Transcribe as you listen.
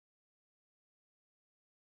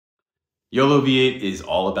YOLOv8 is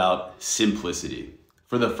all about simplicity.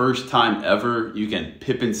 For the first time ever, you can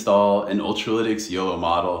pip install an Ultralytics YOLO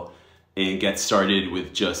model and get started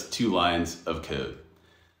with just 2 lines of code.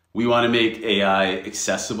 We want to make AI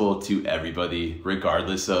accessible to everybody,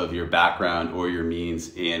 regardless of your background or your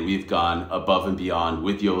means, and we've gone above and beyond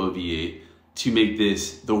with YOLOv8 to make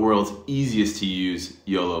this the world's easiest to use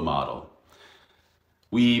YOLO model.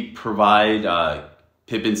 We provide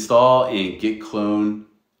pip install and git clone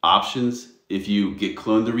options. If you git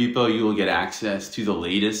clone the repo, you will get access to the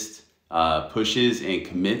latest pushes and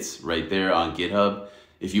commits right there on GitHub.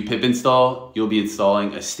 If you pip install, you'll be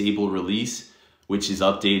installing a stable release, which is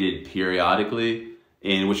updated periodically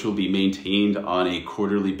and which will be maintained on a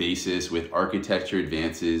quarterly basis with architecture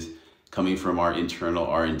advances coming from our internal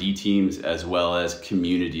R&D teams, as well as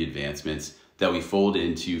community advancements that we fold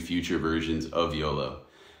into future versions of YOLO.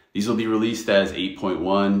 These will be released as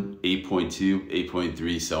 8.1, 8.2,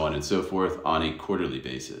 8.3, so on and so forth on a quarterly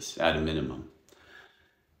basis at a minimum.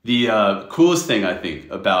 The coolest thing I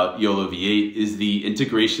think about YOLOv8 is the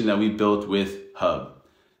integration that we built with Hub.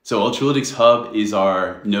 So Ultralytics HUB is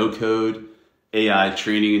our no-code AI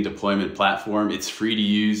training and deployment platform. It's free to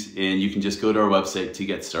use and you can just go to our website to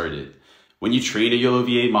get started. When you train a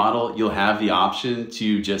YOLOv8 model, you'll have the option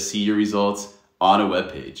to just see your results on a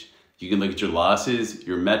web page. You can look at your losses,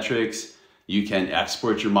 your metrics, you can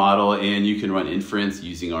export your model, and you can run inference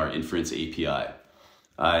using our inference API.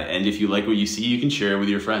 And if you like what you see, you can share it with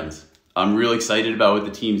your friends. I'm real excited about what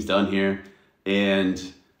the team's done here, and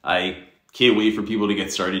I can't wait for people to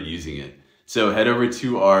get started using it. So head over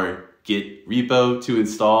to our Git repo to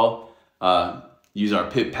install, use our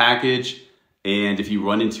pip package, and if you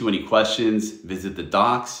run into any questions, visit the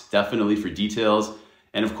docs, definitely for details.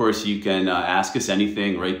 And of course, you can ask us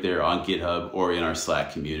anything right there on GitHub or in our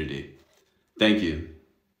Slack community. Thank you.